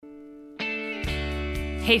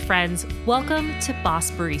Hey friends, welcome to Boss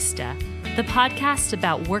Barista, the podcast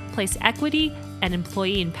about workplace equity and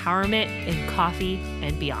employee empowerment in coffee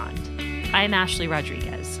and beyond. I'm Ashley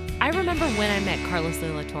Rodriguez. I remember when I met Carlos de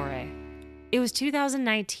la Torre. It was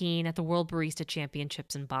 2019 at the World Barista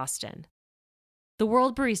Championships in Boston. The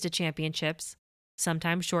World Barista Championships,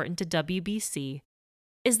 sometimes shortened to WBC,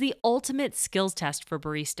 is the ultimate skills test for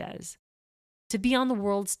baristas. To be on the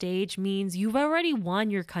world stage means you've already won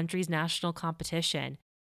your country's national competition,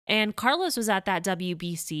 and Carlos was at that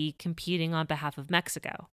WBC competing on behalf of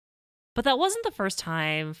Mexico. But that wasn't the first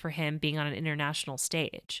time for him being on an international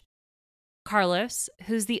stage. Carlos,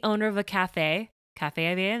 who's the owner of a cafe, Cafe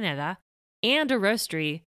Avellaneda, and a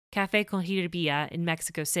roastery, Cafe Conjeveria in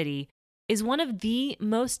Mexico City, is one of the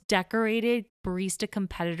most decorated barista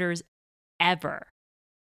competitors ever.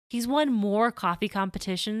 He's won more coffee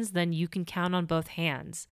competitions than you can count on both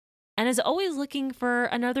hands, and is always looking for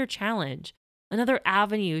another challenge, another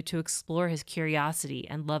avenue to explore his curiosity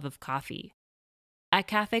and love of coffee. At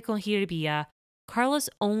Cafe Conjeveria, Carlos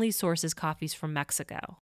only sources coffees from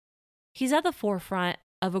Mexico. He's at the forefront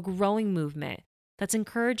of a growing movement that's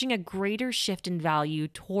encouraging a greater shift in value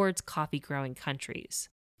towards coffee-growing countries.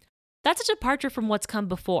 That's a departure from what's come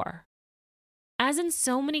before. As in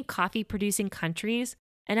so many coffee-producing countries,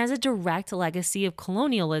 and as a direct legacy of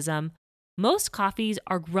colonialism, most coffees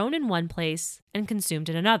are grown in one place and consumed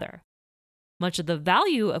in another. Much of the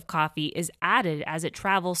value of coffee is added as it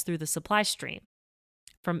travels through the supply stream.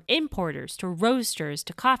 From importers to roasters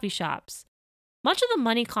to coffee shops, much of the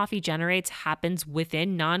money coffee generates happens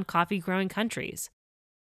within non-coffee growing countries.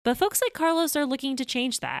 But folks like Carlos are looking to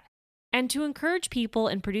change that, and to encourage people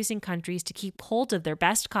in producing countries to keep hold of their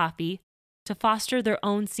best coffee, to foster their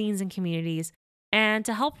own scenes and communities, and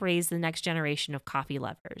to help raise the next generation of coffee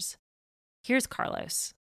lovers. Here's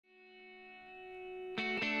Carlos.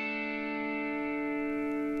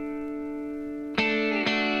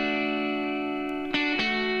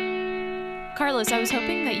 Carlos, I was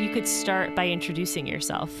hoping that you could start by introducing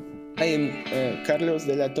yourself. I am Carlos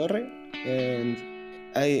de la Torre, and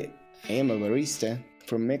I am a barista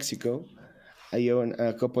from Mexico. I own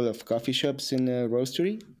a couple of coffee shops in a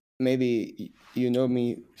roastery. Maybe you know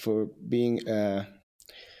me for being a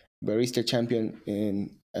barista champion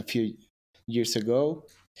in a few years ago,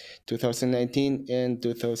 2019 and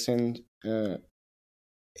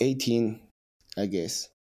 2018, I guess.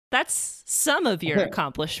 That's some of your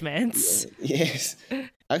accomplishments. Yes.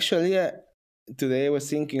 Actually, today I was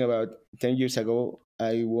thinking about 10 years ago,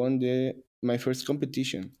 I won my first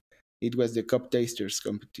competition. It was the Cup Tasters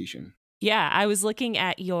competition. Yeah, I was looking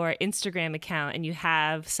at your Instagram account and you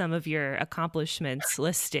have some of your accomplishments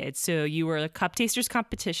listed. So you were a Cup Tasters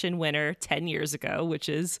competition winner 10 years ago, which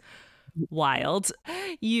is wild.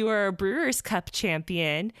 You are a Brewers Cup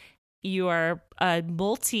champion. You are a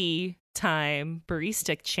multi-time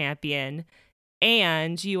barista champion.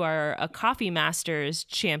 And you are a Coffee Masters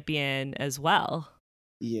champion as well.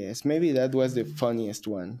 Yes, maybe that was the funniest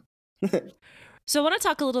one. So I want to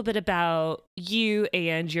talk a little bit about you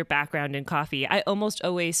and your background in coffee. I almost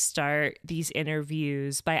always start these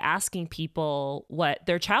interviews by asking people what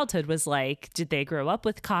their childhood was like. Did they grow up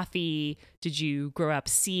with coffee? Did you grow up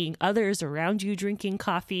seeing others around you drinking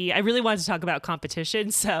coffee? I really wanted to talk about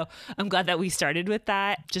competition, so I'm glad that we started with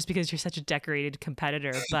that, just because you're such a decorated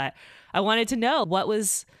competitor. But I wanted to know, what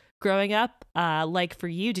was growing up like for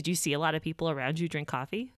you? Did you see a lot of people around you drink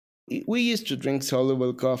coffee? We used to drink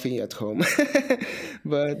soluble coffee at home,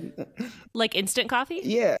 but like instant coffee?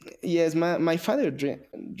 Yeah, yes. My father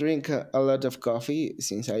drink a lot of coffee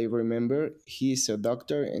since I remember. He's a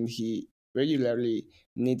doctor and he regularly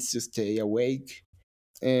needs to stay awake.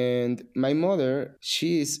 And my mother,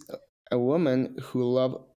 she is a woman who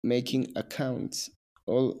love making accounts.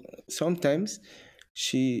 Sometimes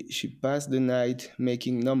she passed the night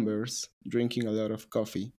making numbers, drinking a lot of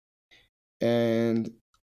coffee, and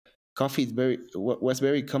coffee was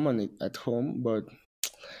very common at home, but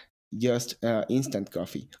just instant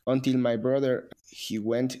coffee. Until my brother, he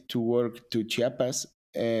went to work to Chiapas,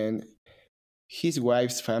 and his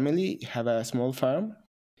wife's family have a small farm,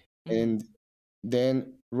 and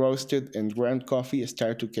then roasted and ground coffee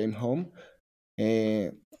start to came home.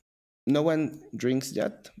 No one drinks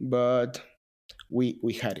that, but we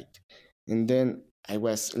had it. And then I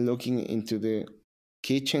was looking into the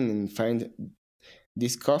kitchen and find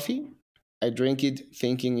this coffee. I drank it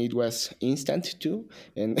thinking it was instant too,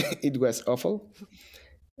 and it was awful.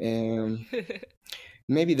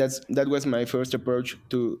 Maybe that was my first approach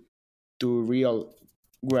to real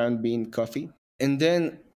ground bean coffee. And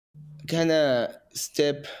then kind of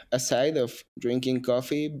step aside of drinking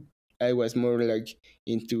coffee, I was more like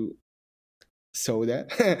into soda.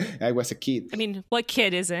 I was a kid. I mean, what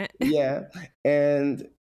kid isn't? Yeah, and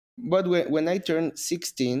but when I turned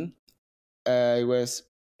 16, I was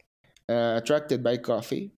attracted by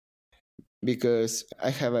coffee because I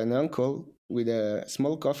have an uncle with a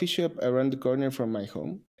small coffee shop around the corner from my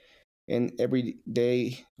home. And every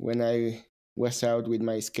day when I was out with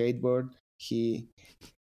my skateboard, he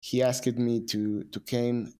asked me to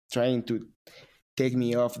came trying to take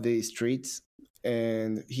me off the streets,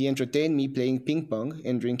 and he entertained me playing ping pong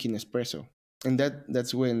and drinking espresso. And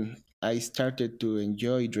that's when I started to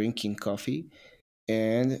enjoy drinking coffee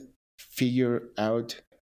and figure out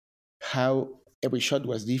how every shot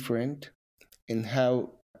was different and how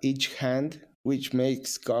each hand which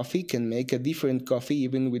makes coffee can make a different coffee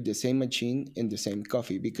even with the same machine and the same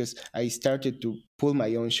coffee, because I started to pull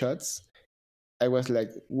my own shots. I was like,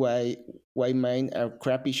 why mine are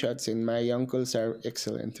crappy shots and my uncle's are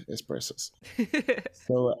excellent espressos?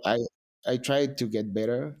 So I tried to get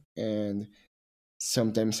better, and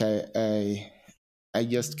sometimes I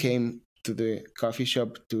just came to the coffee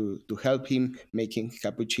shop to help him making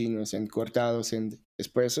cappuccinos and cortados and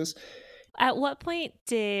espressos. At what point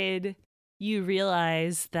did you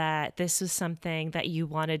realize that this was something that you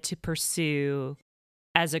wanted to pursue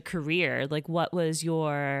as a career? Like,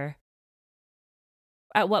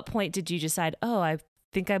 at what point did you decide, oh, I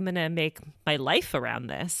think I'm going to make my life around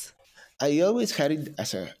this? I always had it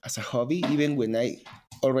as a hobby, even when I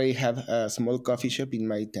already have a small coffee shop in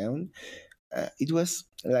my town. It was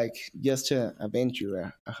like just a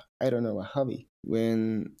venture, I don't know, a hobby.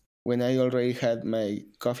 When I already had my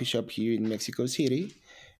coffee shop here in Mexico City,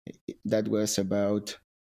 that was about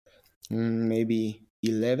maybe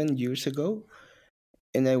 11 years ago,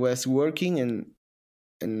 and I was working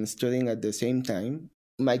and studying at the same time.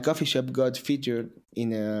 My coffee shop got featured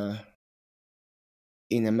in a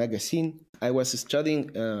magazine. I was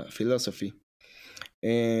studying philosophy,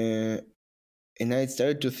 uh, and I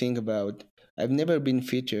started to think about. I've never been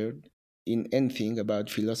featured in anything about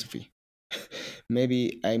philosophy.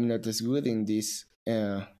 Maybe I'm not as good in this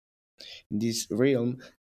realm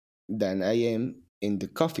than I am in the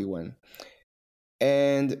coffee one.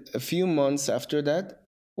 And a few months after that,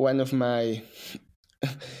 one of my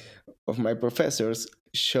of my professors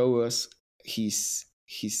showed us his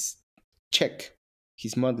check,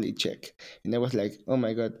 his monthly check, and I was like, oh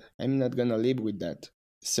my god, I'm not gonna live with that.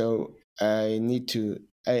 So I need to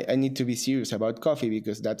be serious about coffee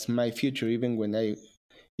because that's my future.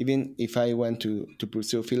 Even if I want to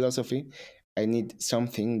pursue philosophy, I need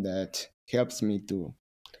something that helps me to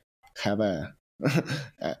have a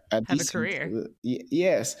Have a decent career.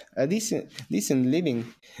 yes, a decent living,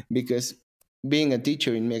 because being a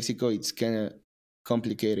teacher in Mexico, it's kind of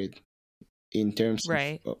complicated in terms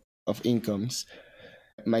Right. of incomes.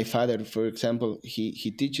 My father, for example,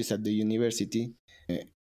 he teaches at the university,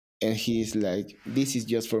 and he's like, this is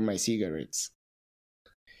just for my cigarettes.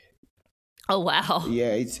 Oh, wow.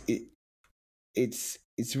 Yeah,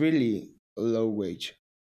 it's really low wage.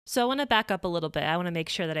 So I want to back up a little bit. I want to make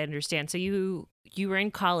sure that I understand. So you were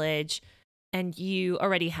in college and you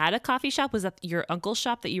already had a coffee shop. Was that your uncle's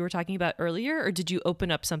shop that you were talking about earlier, or did you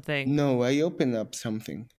open up something? No, I open up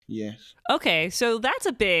something. Yes. Okay, so that's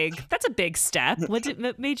a big step.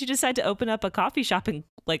 What made you decide to open up a coffee shop in,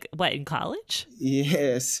 like, what, in college?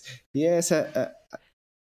 Yes. Yes. I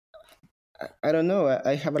don't know.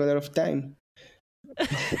 I have a lot of time.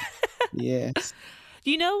 Yes.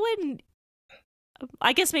 You know, when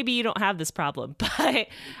I guess maybe you don't have this problem, but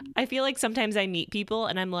I feel like sometimes I meet people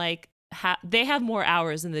and I'm like, they have more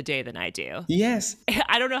hours in the day than I do. Yes.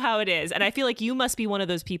 I don't know how it is. And I feel like you must be one of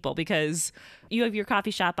those people because you have your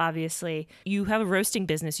coffee shop, obviously. You have a roasting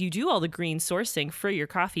business. You do all the green sourcing for your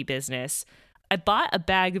coffee business. I bought a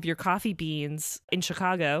bag of your coffee beans in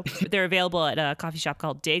Chicago. They're available at a coffee shop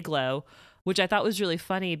called Dayglow, which I thought was really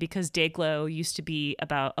funny because Dayglow used to be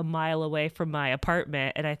about a mile away from my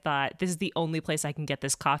apartment. And I thought, this is the only place I can get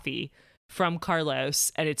this coffee from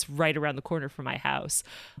Carlos, and it's right around the corner from my house.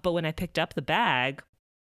 But when I picked up the bag,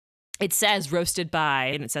 it says roasted by,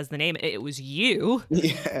 and it says the name. It was you.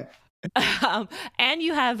 Yeah. And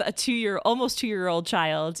you have a almost 2 year old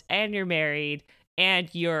child, and you're married, and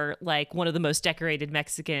you're like one of the most decorated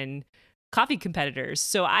Mexican coffee competitors.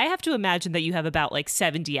 So I have to imagine that you have about like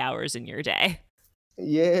 70 hours in your day.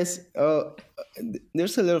 Yes.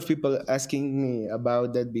 There's a lot of people asking me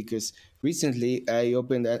about that because recently I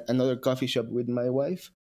opened another coffee shop with my wife,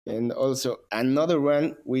 and also another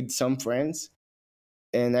one with some friends.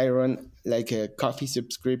 And I run like a coffee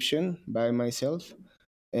subscription by myself.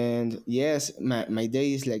 And yes, my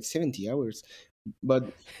day is like 70 hours.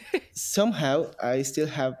 But somehow I still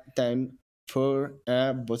have time for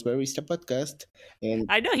Boss Barista podcast, and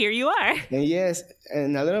I know, here you are. and yes,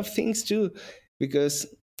 and a lot of things too, because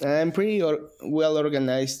I'm pretty well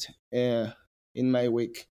organized in my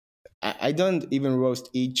week. I don't even roast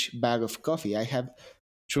each bag of coffee. I have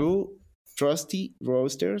true trusty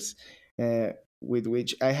roasters uh, with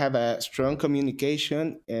which I have a strong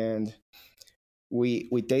communication, and we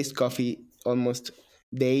taste coffee almost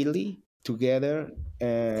daily together,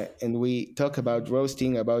 and we talk about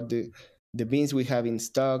roasting, about the beans we have in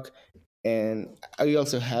stock, and I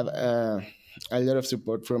also have a lot of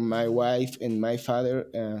support from my wife and my father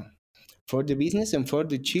for the business and for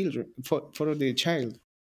the children, for the child.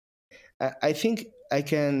 I think I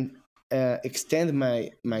can extend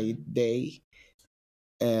my day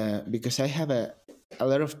because I have a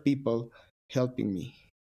lot of people helping me.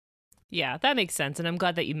 Yeah, that makes sense. And I'm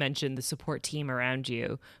glad that you mentioned the support team around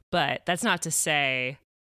you. But that's not to say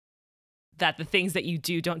that the things that you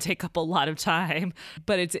do don't take up a lot of time.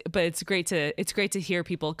 But it's great to hear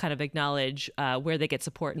people kind of acknowledge where they get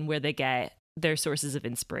support and where they get their sources of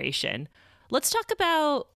inspiration. Let's talk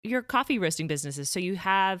about your coffee roasting businesses.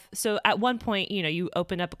 So at one point, you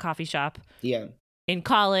open up a coffee shop Yeah. in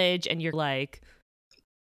college and you're like,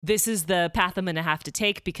 this is the path I'm going to have to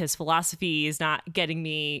take because philosophy is not going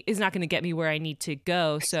to get me where I need to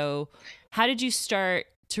go. So how did you start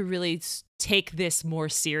to really take this more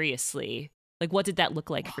seriously? Like, what did that look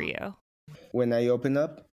like for you? When I open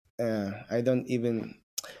up, I don't even.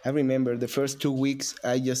 I remember the first 2 weeks,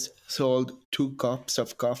 I just sold 2 cups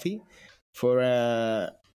of coffee for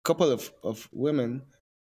a couple of women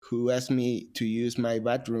who asked me to use my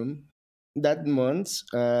bathroom. That month,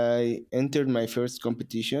 I entered my first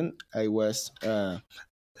competition. I was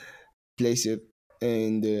placed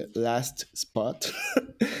in the last spot,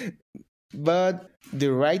 but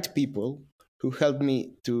the right people who helped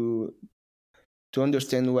me to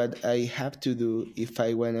understand what I have to do if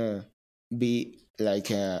I wanna be like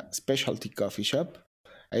a specialty coffee shop.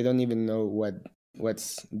 I don't even know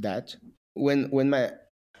what's that. When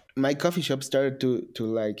my coffee shop started to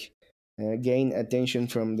like gain attention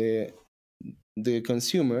from the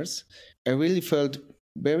consumers, I really felt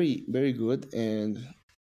very good and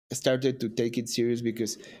started to take it serious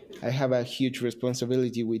because I have a huge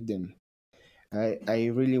responsibility with them. I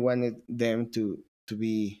really wanted them to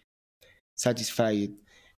be satisfied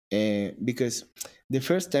because the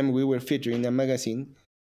first time we were featured in a magazine,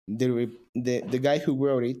 the guy who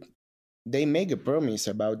wrote it, they make a promise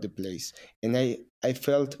about the place, and I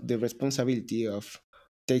felt the responsibility of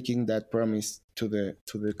taking that promise to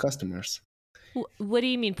the customers. What do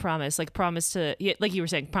you mean promise? Like promise to, yeah, like you were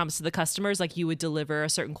saying, promise to the customers, like you would deliver a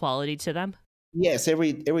certain quality to them? Yes,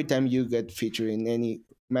 every time you get featured in any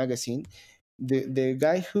magazine, the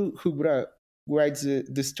guy who writes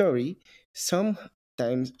the story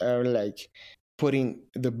sometimes are like putting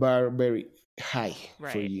the bar very high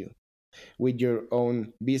for Right. you with your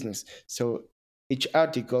own business. So each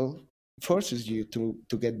article forces you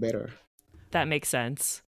to get better. That makes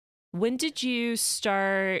sense. When did you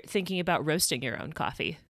start thinking about roasting your own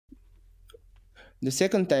coffee? The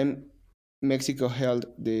second time Mexico held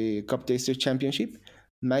the Cup Taster Championship,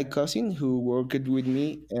 my cousin who worked with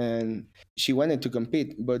me and she wanted to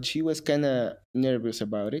compete, but she was kind of nervous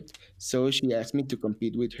about it. So she asked me to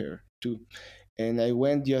compete with her too. And I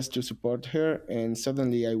went just to support her, and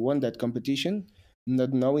suddenly I won that competition,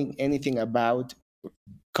 not knowing anything about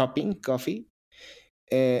cupping coffee.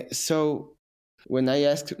 So when I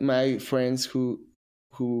asked my friends who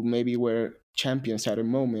maybe were champions at a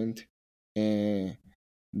moment, uh,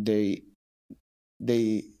 they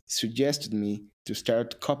they suggested me to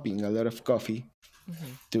start copying a lot of coffee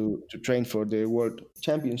Mhm. to train for the world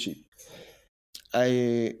championship.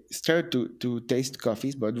 I started to taste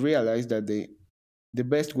coffees, but realized that the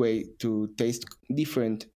best way to taste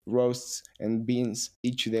different roasts and beans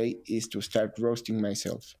each day is to start roasting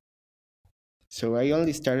myself. So I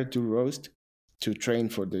only started to roast to train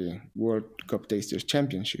for the World Cup Tasters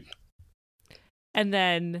Championship. And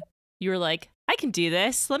then you were like, I can do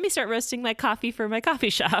this. Let me start roasting my coffee for my coffee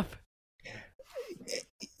shop.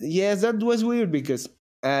 Yes, that was weird because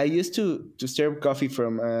I used to serve coffee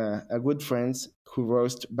from a good friends who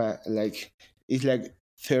roast, but like it's like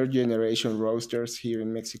third generation roasters here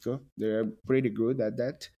in Mexico. They're pretty good at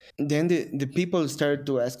that. Then the people started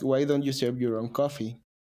to ask, why don't you serve your own coffee?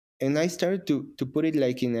 And I started to put it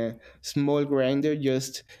like in a small grinder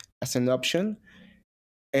just as an option,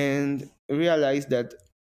 and realized that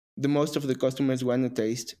the most of the customers want to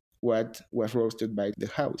taste what was roasted by the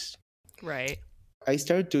house. Right. I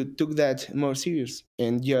started to took that more serious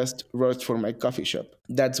and just roast for my coffee shop.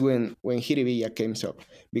 That's when Hiribilla came up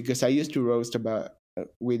because I used to roast about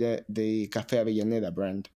with the Cafe Avellaneda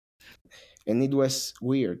brand. And it was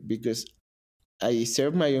weird because I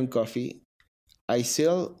serve my own coffee. I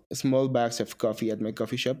sell small bags of coffee at my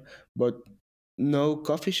coffee shop, but no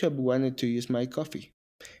coffee shop wanted to use my coffee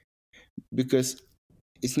because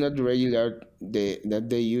it's not regular that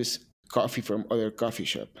they use coffee from other coffee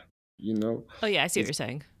shop, you know. Oh, yeah, I see what It's, you're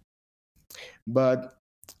saying. but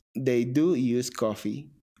they do use coffee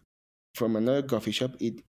from another coffee shop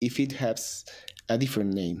if it has a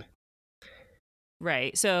different name.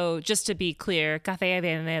 Right. So just to be clear, Café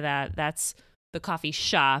Avellaneda, that's the coffee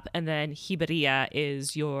shop, and then Hiberia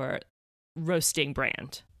is your roasting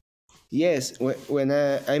brand. Yes, when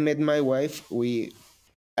I met my wife,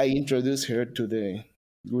 I introduced her to the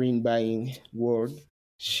green buying world.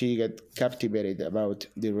 She got captivated about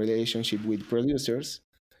the relationship with producers,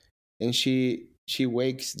 and she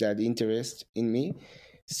wakes that interest in me.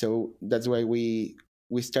 So that's why we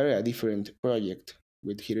started a different project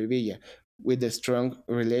with Hirvilla, with the strong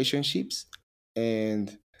relationships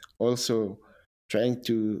and also trying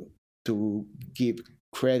to give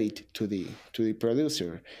credit to the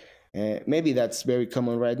producer. Maybe that's very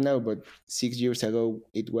common right now, but 6 years ago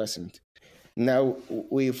it wasn't. Now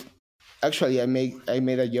we've actually I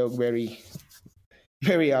made a joke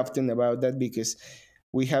very often about that because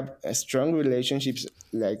we have a strong relationships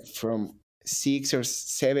like from 6 or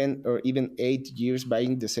 7 or even 8 years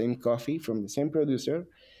buying the same coffee from the same producer,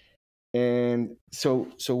 and so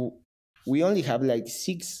we only have like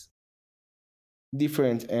six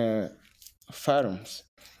different farms,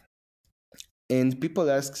 and people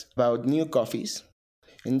ask about new coffees,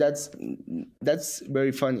 and that's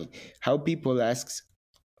very funny how people ask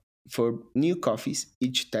for new coffees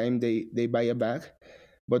each time they buy a bag,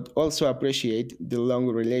 but also appreciate the long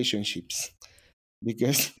relationships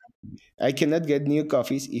because I cannot get new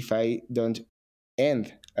coffees if I don't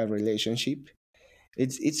end a relationship.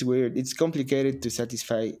 It's weird. It's complicated to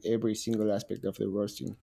satisfy every single aspect of the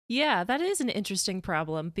roasting. Yeah, that is an interesting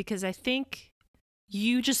problem because I think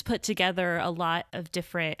you just put together a lot of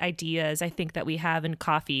different ideas I think that we have in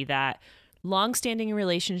coffee that long-standing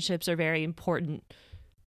relationships are very important.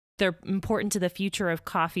 They're important to the future of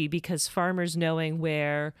coffee because farmers knowing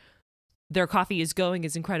where their coffee is going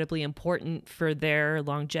is incredibly important for their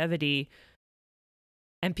longevity.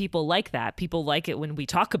 And people like that. People like it when we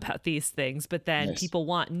talk about these things, but then Yes. people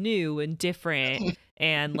want new and different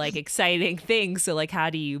and like exciting things. So, like,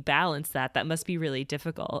 how do you balance that? That must be really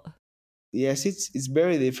difficult. Yes, it's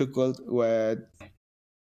very difficult. What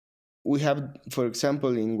we have, for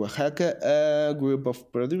example, in Oaxaca, a group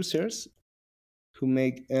of producers who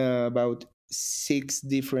make about six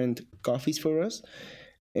different coffees for us.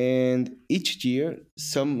 And each year,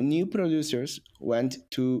 some new producers want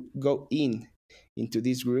to go into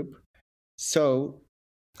this group. So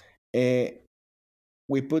uh,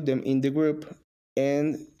 we put them in the group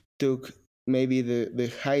and took maybe the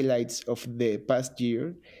highlights of the past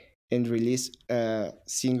year and release a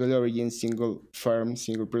single origin, single farm,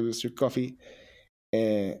 single producer coffee,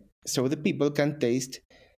 uh, so the people can taste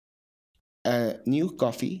a new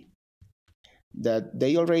coffee that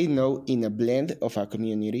they already know in a blend of a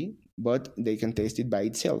community, but they can taste it by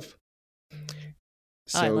itself.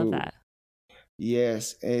 Oh, I love So that.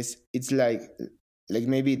 yes, it's like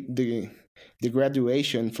maybe the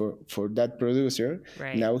graduation for that producer.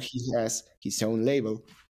 Right. Now he has his own label.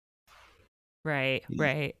 Right,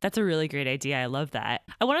 right. That's a really great idea. I love that.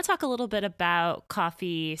 I want to talk a little bit about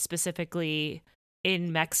coffee specifically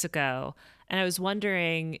in Mexico. And I was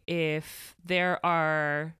wondering if there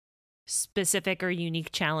are specific or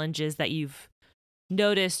unique challenges that you've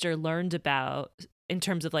noticed or learned about in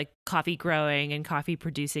terms of like coffee growing and coffee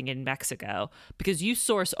producing in Mexico, because you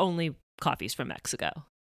source only coffees from Mexico,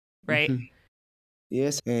 right? Mhm.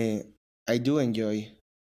 Yes, I do enjoy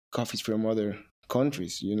coffees from other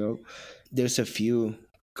countries. You know, there's a few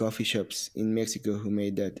coffee shops in Mexico who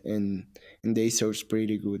made that, and they source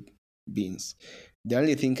pretty good beans. The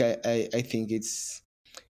only thing I think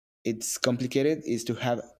it's complicated is to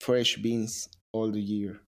have fresh beans all the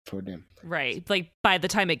year for them. Right. Like by the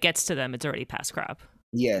time it gets to them, it's already past crop.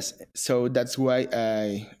 Yes, so that's why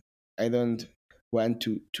I don't want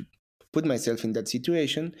to put myself in that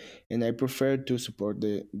situation, and I prefer to support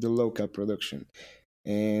the local production.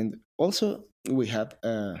 And also, we have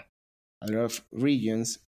a lot of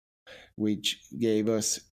regions which gave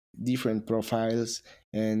us different profiles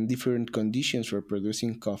and different conditions for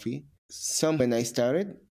producing coffee. Some when I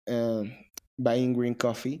started buying green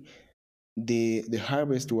coffee, the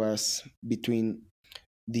harvest was between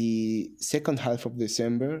the second half of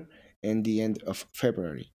December and the end of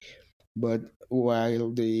February. But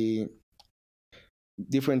while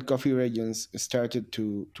different coffee regions started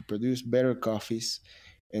to produce better coffees,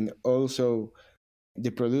 and also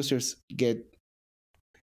the producers get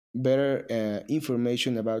better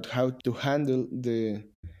information about how to handle the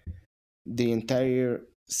entire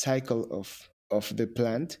cycle of the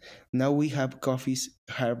plant. Now we have coffees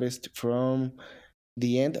harvest from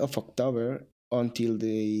the end of October until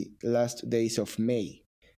the last days of May.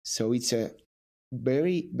 So it's a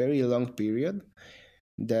very long period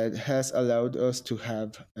that has allowed us to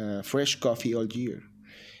have fresh coffee all year.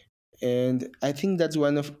 And I think that's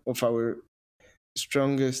one of our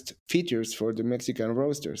strongest features for the Mexican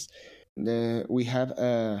roasters. We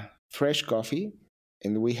have fresh coffee,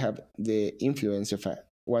 and we have the influence of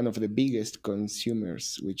one of the biggest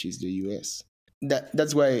consumers, which is the US.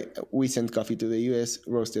 That's why we send coffee to the US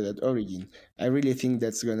roasted at origin. I really think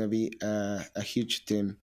that's going to be a huge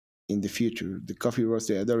theme in the future, the coffee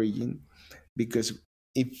roasted at origin, because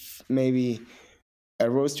if maybe a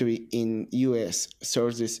roastery in US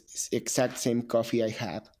sources exact same coffee I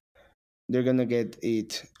have, they're gonna get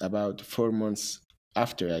it about 4 months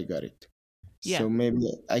after I got it. Yeah. So maybe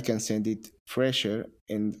I can send it fresher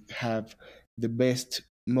and have the best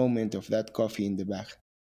moment of that coffee in the bag.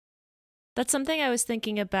 That's something I was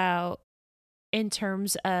thinking about in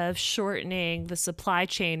terms of shortening the supply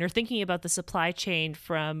chain or thinking about the supply chain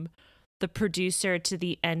from the producer to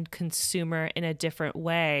the end consumer in a different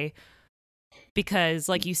way. Because,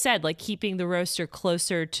 like you said, like keeping the roaster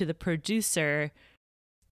closer to the producer,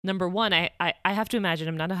 number one, I have to imagine,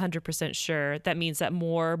 I'm not 100% sure, that means that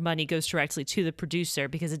more money goes directly to the producer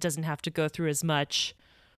because it doesn't have to go through as much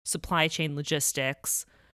supply chain logistics.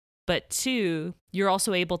 But two, you're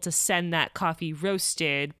also able to send that coffee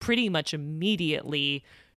roasted pretty much immediately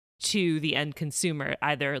to the end consumer,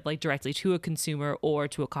 either like directly to a consumer or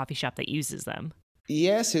to a coffee shop that uses them.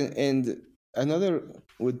 Yes, and another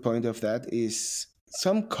good point of that is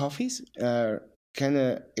some coffees are kind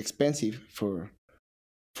of expensive for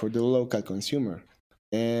the local consumer,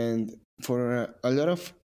 and for a lot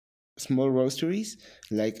of small roasteries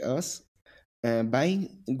like us,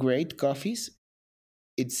 buying great coffees,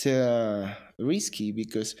 it's risky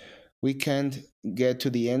because we can't get to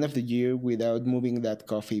the end of the year without moving that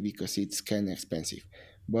coffee because it's kind of expensive.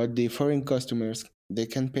 But the foreign customers, they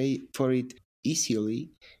can pay for it easily,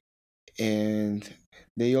 and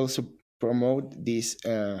they also promote this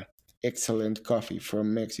excellent coffee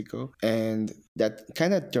from Mexico, and that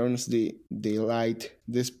kind of turns the light,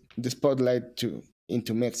 the spotlight to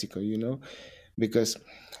into Mexico, because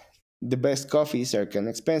the best coffees are kind of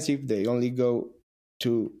expensive. They only go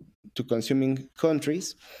to consuming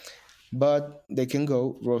countries, but they can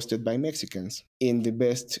go roasted by Mexicans in the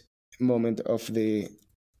best moment of the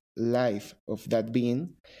life of that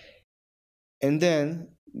bean, and then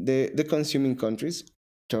the consuming countries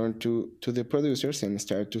turn to the producers and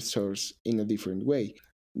start to source in a different way.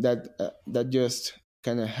 That just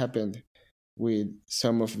kind of happened with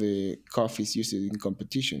some of the coffees used in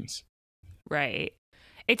competitions. Right.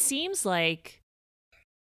 It seems like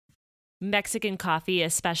Mexican coffee,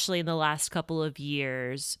 especially in the last couple of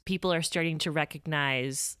years, people are starting to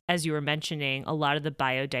recognize, as you were mentioning, a lot of the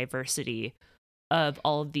biodiversity of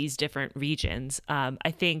all of these different regions.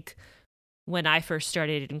 I think when I first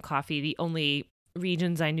started in coffee, the only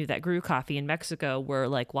regions I knew that grew coffee in Mexico were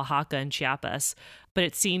like Oaxaca and Chiapas. But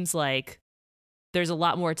it seems like there's a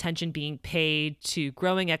lot more attention being paid to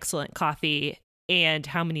growing excellent coffee and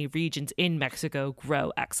how many regions in Mexico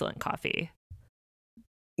grow excellent coffee.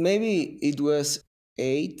 Maybe it was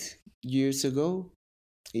 8 years ago.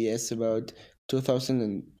 Yes, about 2000.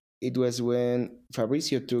 And it was when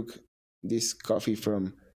Fabricio took this coffee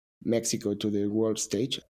from Mexico to the world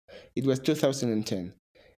stage. It was 2010.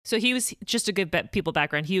 So he was, just a good people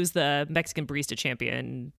background, he was the Mexican barista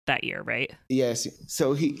champion that year, right? Yes,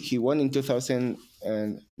 so he won in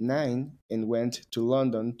 2009 and went to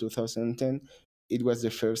London 2010. It was the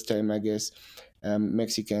first time, I guess,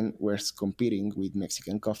 Mexican was competing with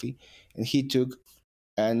Mexican coffee, and he took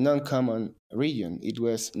a non-common region. It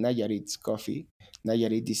was Nayarit's coffee.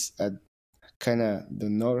 Nayarit is at kind of the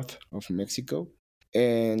north of Mexico,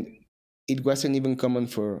 and it wasn't even common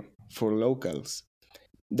for locals.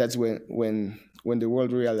 That's when the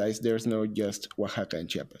world realized there's no just Oaxaca and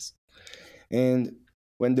Chiapas. And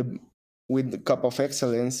when the with the cup of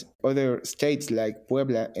excellence, other states like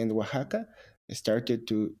Puebla and Oaxaca started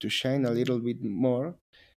to shine a little bit more,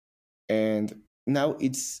 and now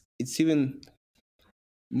it's even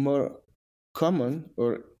more common,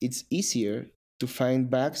 or it's easier to find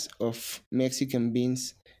bags of Mexican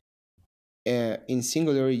beans in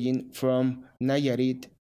single origin from Nayarit,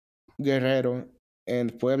 Guerrero,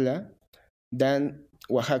 and Puebla than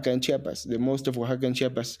Oaxaca and Chiapas. The most of Oaxaca and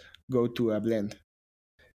Chiapas go to a blend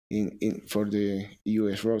in for the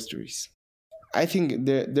U.S. roasteries. I think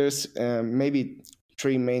there's maybe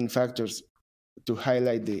three main factors to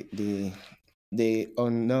highlight the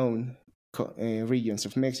unknown regions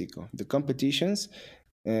of Mexico: the competitions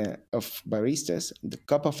of baristas, the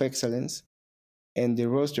cup of excellence, and the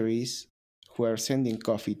roasteries who are sending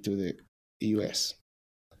coffee to the U.S.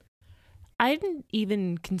 I didn't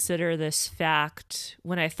even consider this fact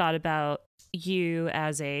when I thought about you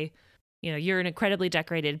as you're an incredibly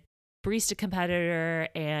decorated barista competitor,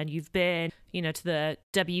 and you've been, to the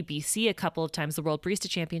WBC a couple of times, the World Barista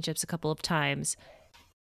Championships a couple of times.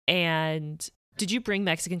 And did you bring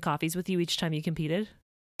Mexican coffees with you each time you competed?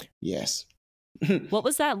 Yes. What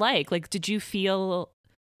was that like? Like, did you feel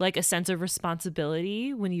like a sense of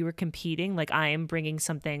responsibility when you were competing? Like, I am bringing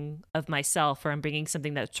something of myself, or I'm bringing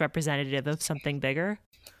something that's representative of something bigger?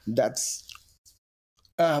 That's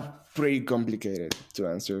pretty complicated to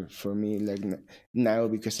answer for me, like now,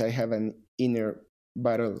 because I have an inner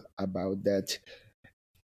battle about that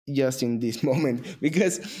just in this moment.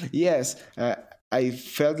 Because yes, I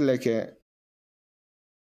felt like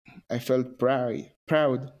I felt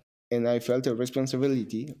proud, and I felt a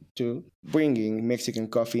responsibility to bringing Mexican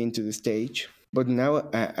coffee into the stage. But now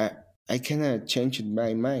I cannot change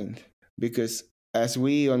my mind, because as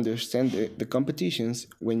we understand the competitions,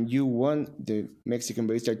 when you won the Mexican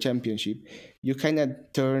Barista Championship, you kind of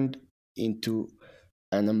turned into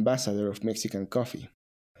an ambassador of Mexican coffee.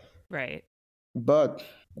 Right. But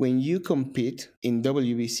when you compete in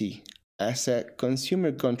WBC as a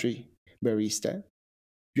consumer country barista,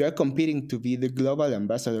 you are competing to be the global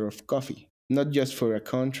ambassador of coffee, not just for a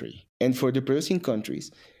country. And for the producing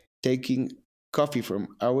countries, taking coffee from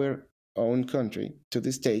our own country to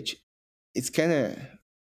the stage, it's kind of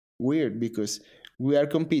weird, because we are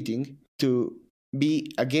competing to be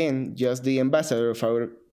again just the ambassador of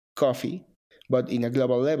our coffee, but in a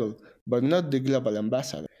global level, but not the global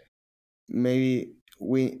ambassador. Maybe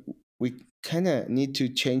we kind of need to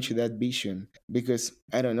change that vision, because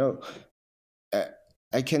I don't know. Uh,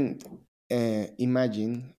 I can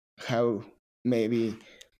imagine how, maybe,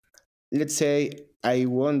 let's say I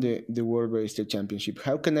won the World Barista Championship.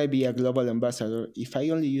 How can I be a global ambassador if I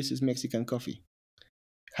only use Mexican coffee?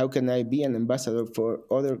 How can I be an ambassador for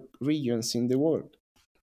other regions in the world?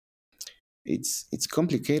 It's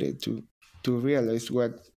complicated to realize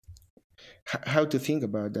how to think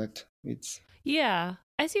about that. Yeah,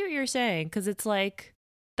 I see what you're saying, because it's like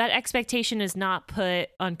that expectation is not put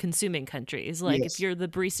on consuming countries. Like, if Yes. you're the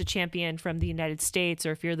barista champion from the United States,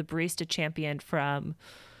 or if you're the barista champion from,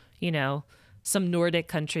 some Nordic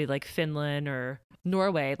country like Finland or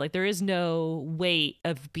Norway, like, there is no weight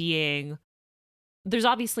of being. There's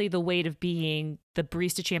obviously the weight of being the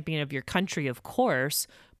barista champion of your country, of course,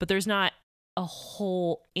 but there's not a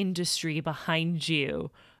whole industry behind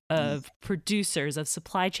you of producers, of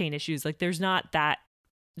supply chain issues. Like, there's not that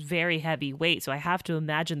very heavy weight. So I have to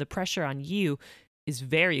imagine the pressure on you is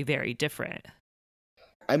very, very different.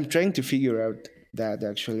 I'm trying to figure out that,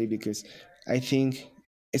 actually, because I think,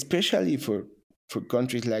 especially for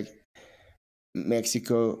countries like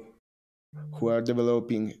Mexico, who are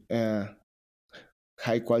developing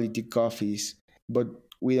high quality coffees, but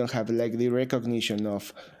we don't have like the recognition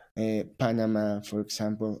of Panama, for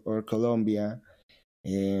example, or Colombia,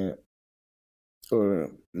 uh, or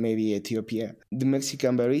maybe Ethiopia. The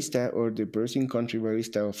Mexican barista, or the producing country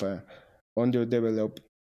barista of a underdeveloped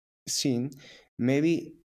scene,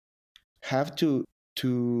 maybe have to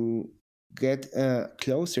get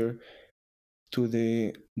closer to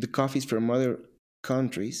the coffees from other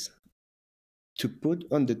countries, to put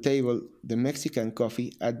on the table the Mexican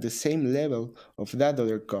coffee at the same level of that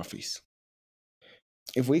other coffees.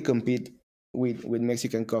 If we compete with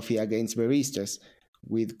Mexican coffee against baristas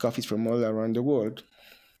with coffees from all around the world,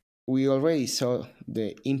 we already saw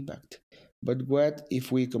the impact. But what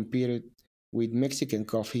if we competed with Mexican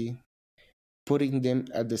coffee, putting them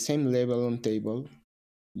at the same level on table,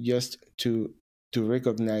 just to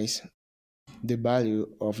recognize the value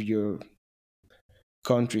of your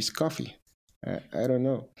country's coffee? I don't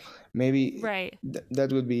know. Maybe Right.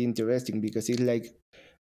 that would be interesting, because it's like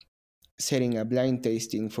setting a blind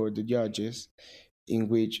tasting for the judges, in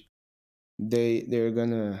which they're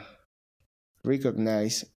gonna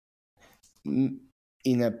recognize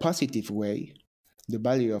in a positive way the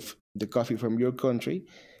value of the coffee from your country,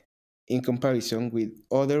 in comparison with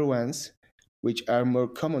other ones which are more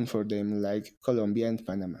common for them, like Colombia and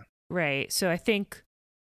Panama. Right. So I think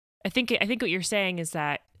what you're saying is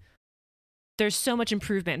that there's so much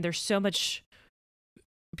improvement, and there's so much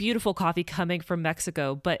beautiful coffee coming from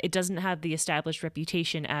Mexico, but it doesn't have the established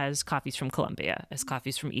reputation as coffees from Colombia, as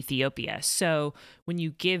coffees from Ethiopia. So when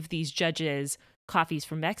you give these judges coffees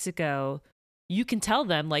from Mexico, you can tell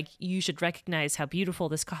them, like, you should recognize how beautiful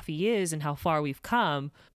this coffee is and how far we've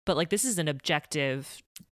come. But, like, this is an objective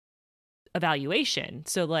evaluation.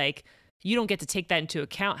 So, like, you don't get to take that into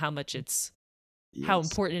account, how much it's, how Yes.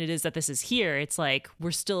 important it is that this is here. It's like,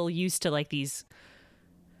 we're still used to, like, these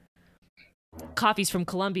coffees from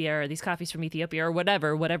Colombia or these coffees from Ethiopia or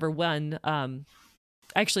whatever one. I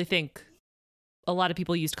actually think a lot of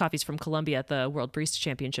people used coffees from Colombia at the World Barista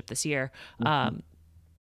Championship this year.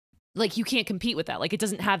 Like, you can't compete with that. Like, it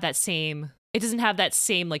doesn't have that same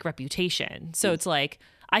like reputation. So it's like,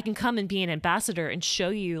 I can come and be an ambassador and show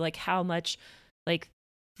you like how much like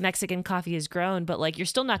Mexican coffee has grown, but like you're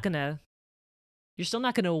still not gonna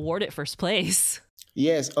award it first place.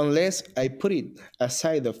 Yes, unless I put it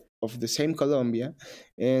aside of the same Colombia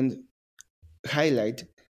and highlight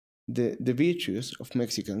the virtues of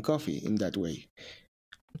Mexican coffee in that way.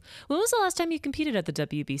 When was the last time you competed at the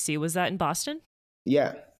WBC? Was that in Boston?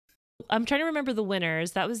 Yeah, I'm trying to remember the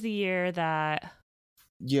winners. That was the year that...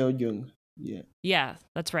 Yeo Jung. Yeah. Yeah,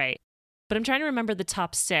 that's right. But I'm trying to remember the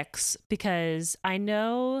top 6 because I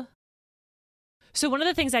know... So one of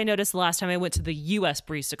the things I noticed the last time I went to the US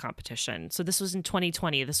barista competition, so this was in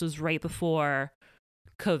 2020, this was right before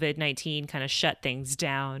COVID-19 kind of shut things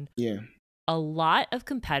down. Yeah. A lot of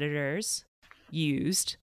competitors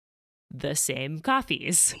used the same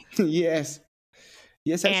coffees. Yes.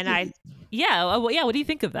 Yes, and what do you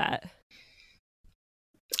think of that?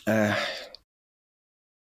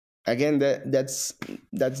 Again,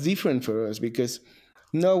 that's different for us because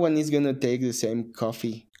no one is gonna take the same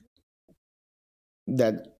coffee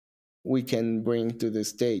that we can bring to the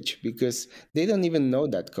stage because they don't even know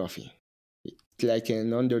that coffee. It's like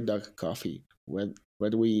an underdog coffee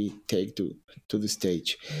what we take to the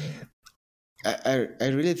stage. I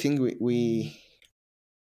really think we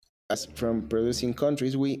as from producing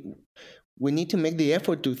countries we need to make the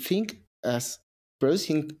effort to think as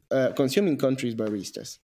producing consuming countries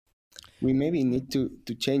baristas. We maybe need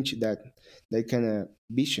to change that kind of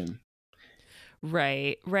vision.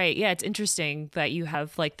 Right. Yeah, it's interesting that you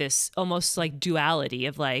have like this almost like duality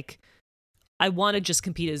of like, I want to just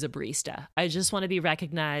compete as a barista. I just want to be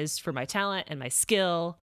recognized for my talent and my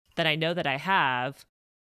skill that I know that I have.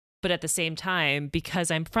 But at the same time, because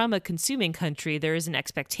I'm from a consuming country, there is an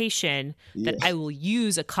expectation that I will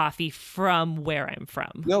use a coffee from where I'm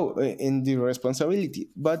from. No, in the responsibility,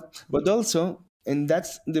 but also, and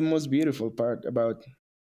that's the most beautiful part about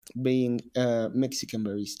being a Mexican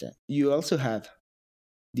barista. You also have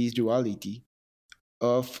this duality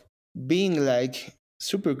of being like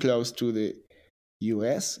super close to the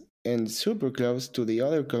US and super close to the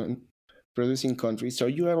other producing countries. So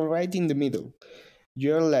you are right in the middle.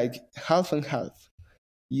 You're like half and half.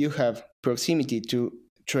 You have proximity to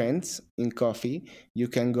trends in coffee. You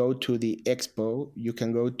can go to the expo. You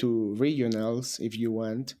can go to regionals if you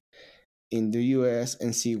want in the US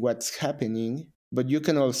and see what's happening. But you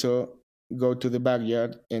can also go to the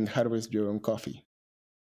backyard and harvest your own coffee.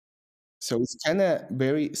 So it's kind of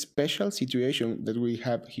very special situation that we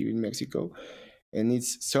have here in Mexico, and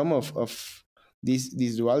it's some of this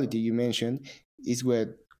duality you mentioned is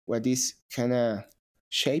what is kind of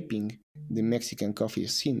shaping the Mexican coffee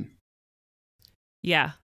scene.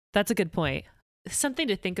 Yeah, that's a good point. Something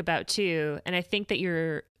to think about too, and I think that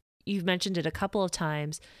you've mentioned it a couple of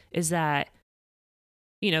times, is that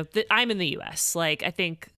I'm in the US. Like, I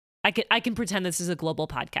think I can pretend this is a global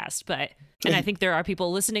podcast, and I think there are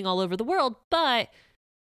people listening all over the world, but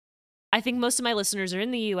I think most of my listeners are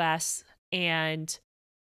in the US, and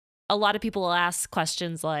a lot of people will ask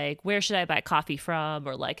questions like, where should I buy coffee from?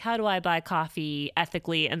 Or like, how do I buy coffee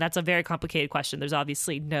ethically? And that's a very complicated question. There's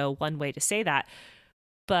obviously no one way to say that,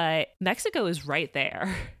 but Mexico is right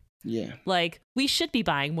there. Yeah. Like, we should be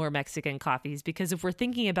buying more Mexican coffees because if we're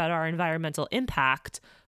thinking about our environmental impact,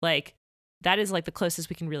 like, that is like the closest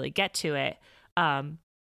we can really get to it.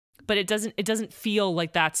 But it doesn't feel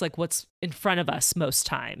like that's like what's in front of us most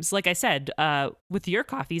times. Like I said, with your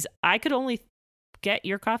coffees, I could only get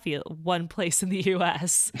your coffee at one place in the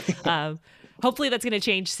US. Hopefully that's going to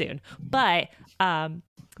change soon. But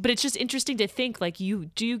it's just interesting to think like you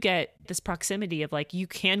do get this proximity of like you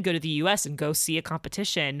can go to the US and go see a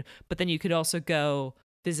competition, but then you could also go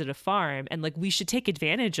visit a farm, and like we should take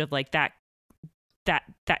advantage of like that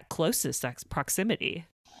closest proximity.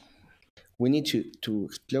 We need to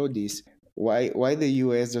explore this. Why the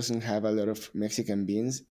US doesn't have a lot of Mexican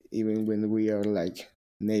beans, even when we are like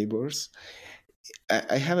neighbors.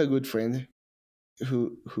 I have a good friend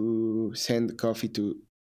who sent coffee to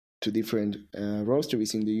to different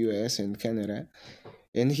roasteries in the US and Canada,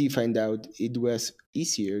 and he found out it was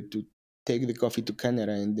easier to take the coffee to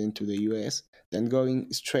Canada and then to the US than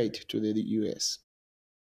going straight to the US.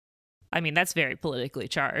 I mean, that's very politically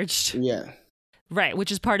charged. Yeah. Right,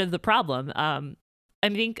 which is part of the problem. I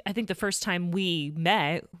think the first time we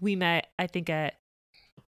met I think at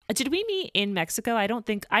did we meet in Mexico? I don't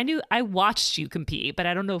think I watched you compete, but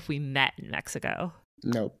I don't know if we met in Mexico.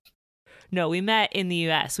 No. No, we met in the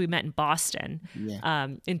US. We met in Boston Yeah.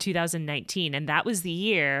 in 2019, and that was the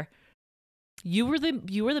year you were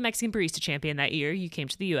the Mexican barista champion that year. You came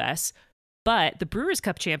to the US, but the Brewers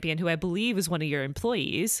Cup champion, who I believe was one of your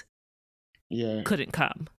employees, Yeah. couldn't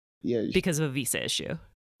come Yeah. because of a visa issue.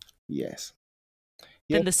 Yes.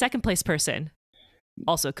 Then Yeah. the second place person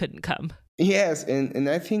also couldn't come. Yes, and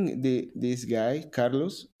I think this guy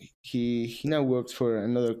Carlos, he now works for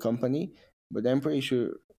another company, but I'm pretty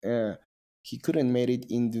sure he couldn't make it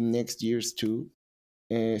in the next years too.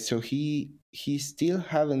 So he still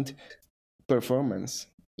haven't performance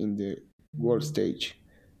in the world stage.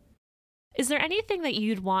 Is there anything that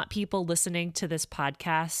you'd want people listening to this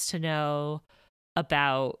podcast to know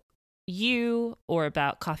about you or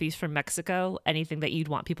about Coffees from Mexico? Anything that you'd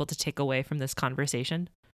want people to take away from this conversation?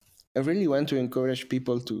 I really want to encourage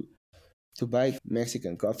people to buy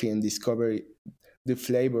Mexican coffee and discover the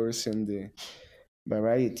flavors and the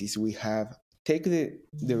varieties we have. Take the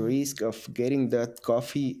risk of getting that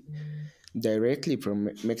coffee directly from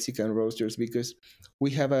Mexican roasters, because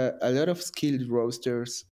we have a lot of skilled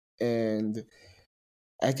roasters, and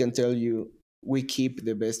I can tell you we keep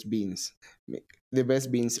the best beans. The best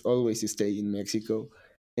beans always stay in Mexico,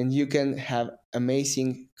 and you can have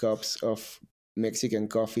amazing cups of Mexican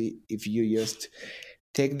coffee if you just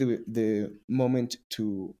take the moment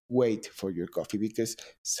to wait for your coffee, because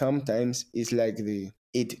sometimes it's like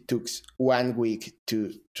it took 1 week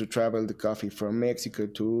to travel the coffee from Mexico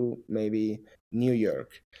to maybe New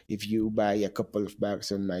York if you buy a couple of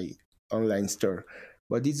bags on my online store.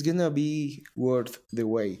 But it's gonna be worth the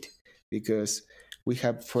wait, because we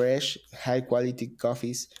have fresh, high quality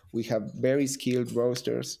coffees, we have very skilled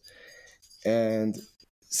roasters, and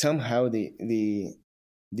somehow the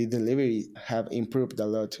delivery have improved a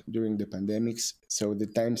lot during the pandemics, so the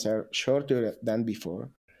times are shorter than before,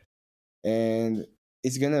 and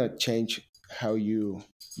it's gonna change how you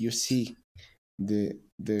see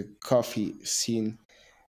the coffee scene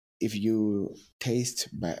if you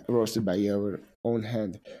roasted by our own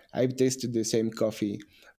hand. I've tasted the same coffee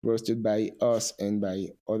roasted by us and by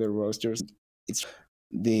other roasters. It's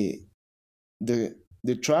the the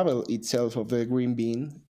the travel itself of the green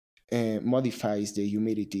bean modifies the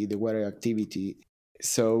humidity, the water activity.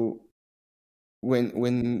 So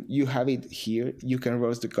when you have it here, you can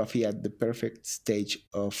roast the coffee at the perfect stage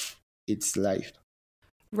of its life.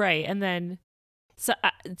 Right. And then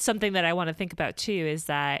something that I want to think about too is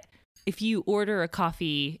that if you order a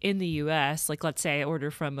coffee in the US, like let's say I order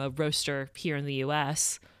from a roaster here in the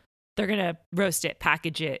US, they're going to roast it,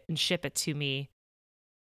 package it, and ship it to me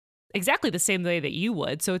exactly the same way that you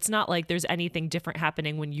would. So it's not like there's anything different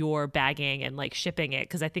happening when you're bagging and like shipping it.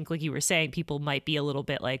 Cause I think, like you were saying, people might be a little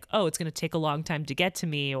bit like, oh, it's going to take a long time to get to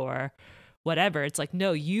me or whatever. It's like,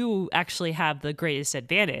 no, you actually have the greatest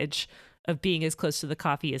advantage of being as close to the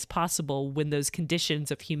coffee as possible when those conditions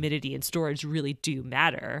of humidity and storage really do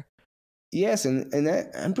matter. Yes, and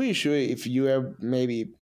I'm pretty sure if you are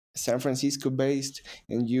maybe San Francisco based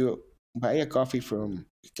and you buy a coffee from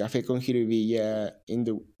Café con Jiribilla in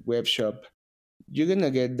the web shop, you're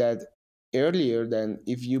gonna get that earlier than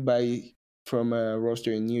if you buy from a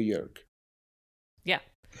roaster in New York. Yeah.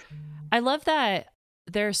 I love that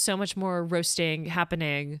there's so much more roasting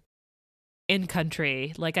happening in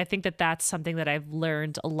country. Like, I think that that's something that I've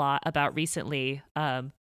learned a lot about recently.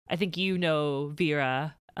 I think you know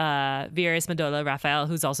Vera Esmandola Rafael,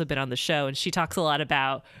 who's also been on the show, and she talks a lot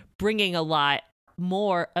about bringing a lot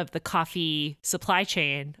more of the coffee supply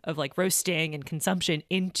chain of like roasting and consumption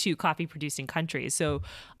into coffee producing countries. So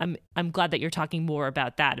I'm glad that you're talking more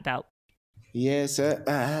about that. About Yes,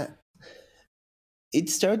 it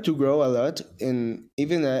started to grow a lot, and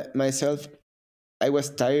even myself, I was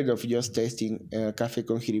tired of just tasting Café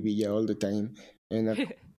con Jiribilla all the time,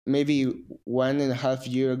 and maybe 1.5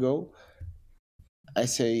 years ago, I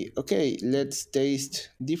say, okay, let's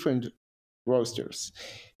taste different roasters.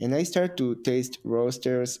 And I started to taste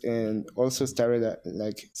roasters and also started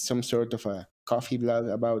like some sort of a coffee blog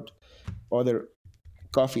about other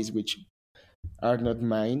coffees which are not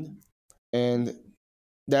mine. And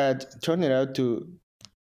that turned out to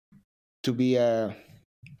be a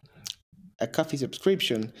coffee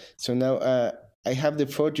subscription. So now I have the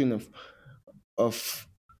fortune of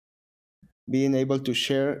being able to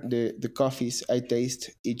share the coffees I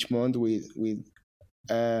taste each month with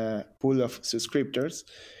a pool of subscribers.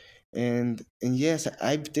 And yes,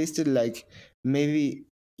 I've tasted like, maybe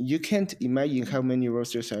you can't imagine how many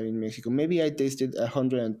roasters are in Mexico. Maybe I tasted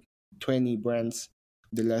 120 brands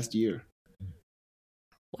the last year,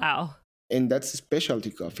 Wow. and that's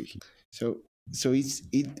specialty coffee. So so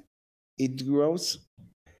it grows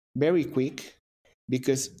very quick,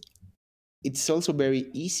 because it's also very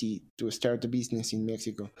easy to start a business in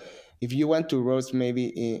Mexico. If you want to roast maybe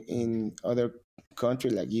in other country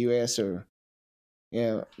like US, or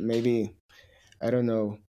yeah, maybe, I don't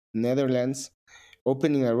know, Netherlands,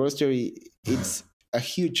 opening a roastery, it's a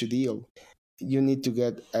huge deal. You need to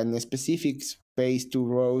get a specific space to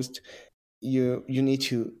roast. You need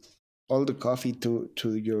to all the coffee to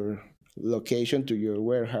your location, to your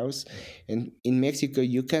warehouse. And in Mexico,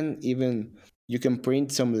 you can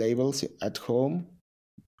print some labels at home,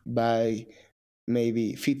 buy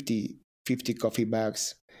maybe 50 coffee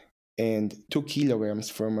bags and 2 kilograms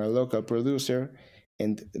from a local producer,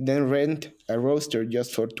 and then rent a roaster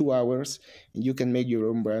just for 2 hours, and you can make your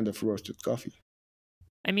own brand of roasted coffee.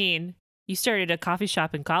 I mean, you started a coffee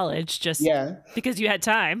shop in college just Yeah, because you had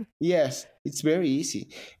time. yes, it's very easy,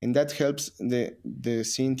 and that helps the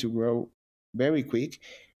scene to grow very quick,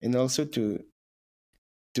 and also to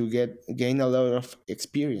gain a lot of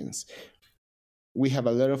experience. We have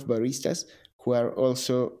a lot of baristas who are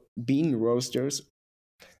also bean roasters,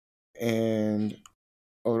 and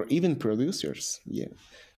or even producers. Yeah.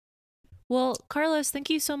 Well, Carlos, thank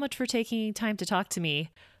you so much for taking time to talk to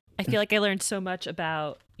me. I feel like I learned so much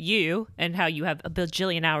about you and how you have a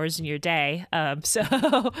bajillion hours in your day. So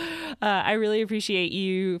I really appreciate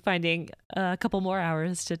you finding a couple more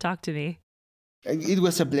hours to talk to me. It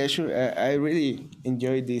was a pleasure. I really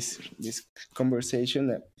enjoyed this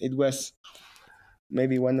conversation. It was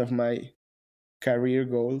maybe one of my career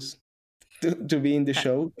goals to be in the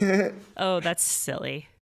show. Oh, that's silly.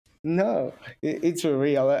 No, it's for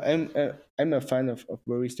real. I'm a fan of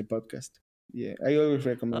Barista Podcast. Yeah, I always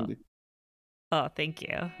recommend it. Oh, thank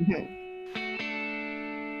you.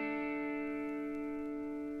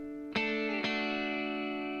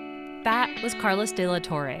 That was Carlos de la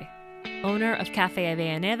Torre, owner of Cafe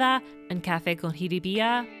Avellaneda and Cafe Con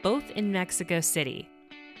Jiribilla, both in Mexico City.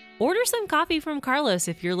 Order some coffee from Carlos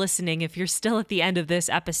if you're listening, if you're still at the end of this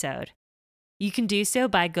episode. You can do so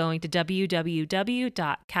by going to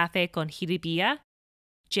www.cafeconjiribilla,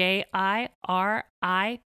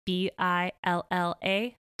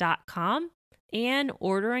 JIRIBILLA.com, and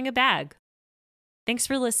ordering a bag. Thanks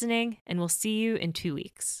for listening, and we'll see you in 2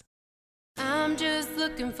 weeks. I'm just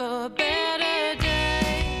looking for a better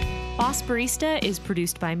day. Boss Barista is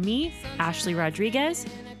produced by me, Ashley Rodriguez.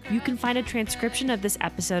 You can find a transcription of this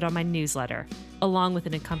episode on my newsletter, along with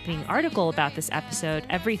an accompanying article about this episode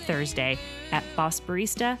every Thursday at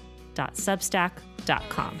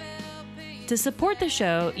bossbarista.substack.com. To support the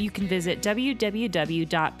show, you can visit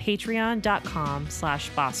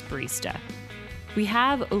www.patreon.com/bossbarista. We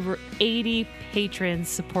have over 80 patrons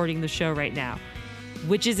supporting the show right now,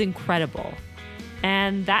 which is incredible.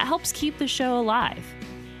 And that helps keep the show alive.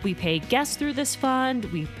 We pay guests through this fund,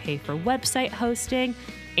 we pay for website hosting,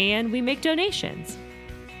 and we make donations.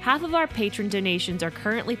 Half of our patron donations are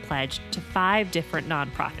currently pledged to 5 different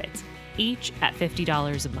nonprofits, each at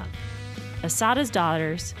 $50 a month. Asada's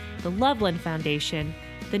Daughters, the Loveland Foundation,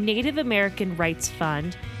 the Native American Rights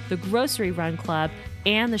Fund, the Grocery Run Club,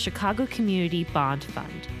 and the Chicago Community Bond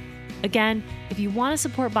Fund. Again, if you want to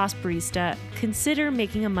support Boss Barista, consider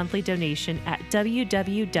making a monthly donation at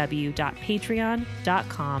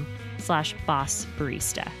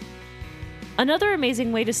www.patreon.com/bossbarista. Another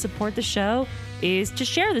amazing way to support the show is to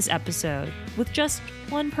share this episode with just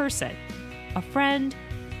one person, a friend,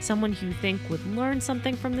 someone who you think would learn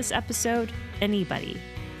something from this episode, anybody.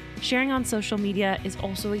 Sharing on social media is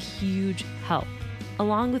also a huge help,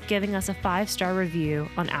 along with giving us a 5-star review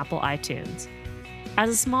on Apple iTunes. As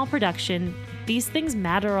a small production, these things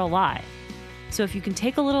matter a lot. So if you can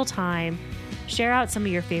take a little time, share out some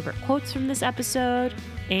of your favorite quotes from this episode,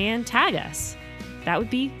 and tag us, that would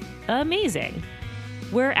be amazing.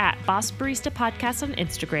 We're at Boss Barista Podcast on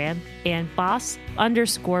Instagram and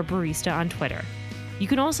boss_barista on Twitter. You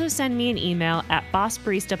can also send me an email at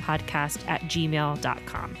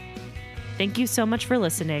bossbaristapodcast@gmail.com. Thank you so much for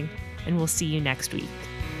listening, and we'll see you next week.